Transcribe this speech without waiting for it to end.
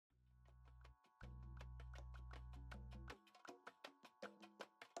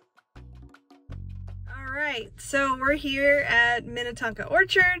right, so we're here at Minnetonka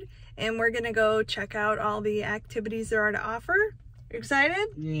Orchard and we're gonna go check out all the activities there are to offer. Excited?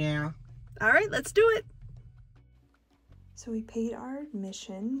 Yeah. All right, let's do it. So we paid our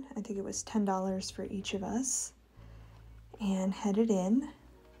admission. I think it was $10 for each of us and headed in.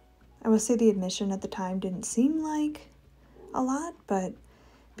 I will say the admission at the time didn't seem like a lot, but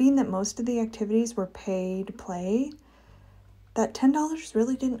being that most of the activities were pay to play, that $10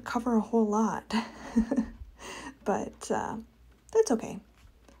 really didn't cover a whole lot. But that's okay.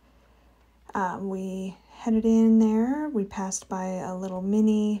 We headed in there. We passed by a little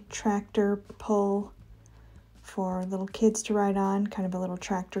mini tractor pull for little kids to ride on, kind of a little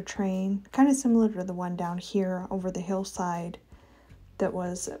tractor train, kind of similar to the one down here over the hillside that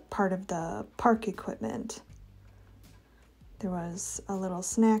was part of the park equipment. There was a little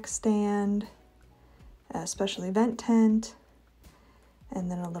snack stand, a special event tent, and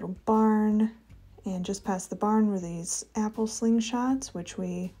then a little barn. And just past the barn were these apple slingshots, which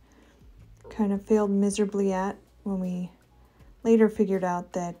we kind of failed miserably at when we later figured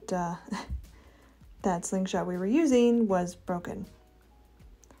out that that slingshot we were using was broken.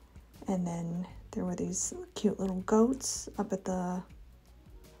 And then there were these cute little goats up at the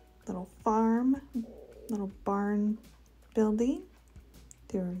little farm, little barn building.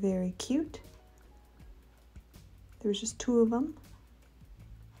 They were very cute. There was just two of them,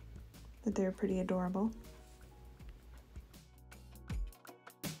 but they were pretty adorable.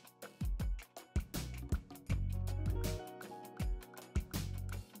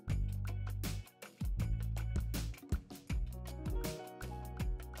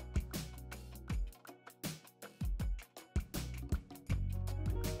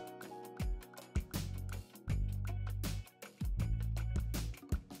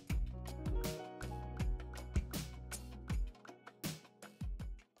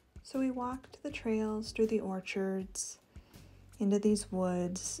 So we walked the trails through the orchards, into these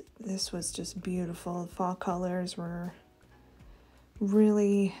woods. This was just beautiful. The fall colors were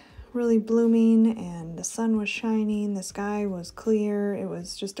really, really blooming, and the sun was shining. The sky was clear. It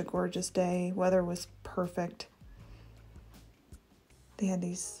was just a gorgeous day. Weather was perfect. They had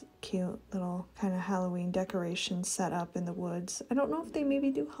these cute little kind of Halloween decorations set up in the woods. I don't know if they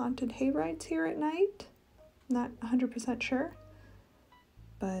maybe do haunted hay rides here at night. Not 100% sure.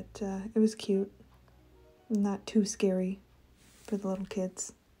 But it was cute, not too scary for the little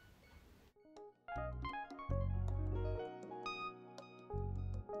kids.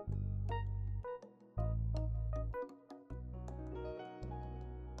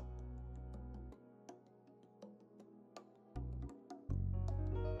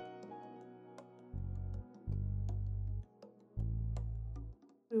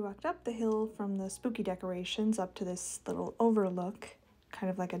 We walked up the hill from the spooky decorations up to this little overlook, kind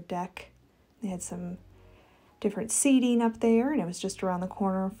of like a deck. They had some different seating up there, and it was just around the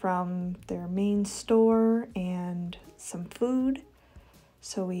corner from their main store and some food.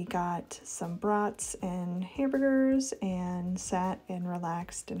 So we got some brats and hamburgers and sat and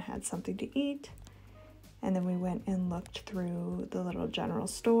relaxed and had something to eat. And then we went and looked through the little general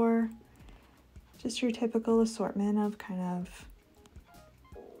store. Just your typical assortment of kind of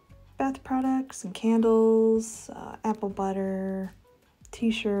bath products and candles, apple butter,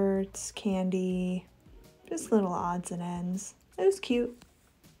 t-shirts, candy, just little odds and ends. It was cute.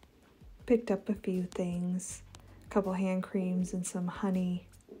 Picked up a few things, a couple hand creams and some honey.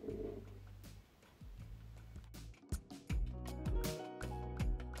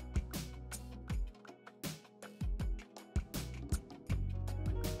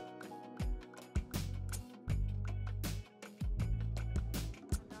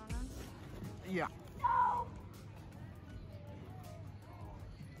 Yeah.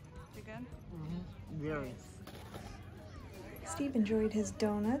 Good? Mm-hmm. Very. Steve enjoyed his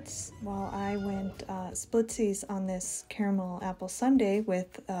donuts while I went splitsies on this caramel apple sundae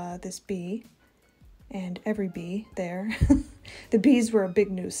with this bee and every bee there. The bees were a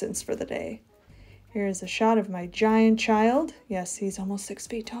big nuisance for the day. Here's a shot of my giant child. Yes, he's almost 6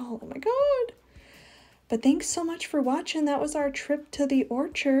 feet tall. Oh my God. But thanks so much for watching. That was our trip to the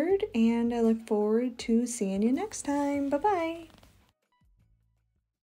orchard, and I look forward to seeing you next time. Bye-bye.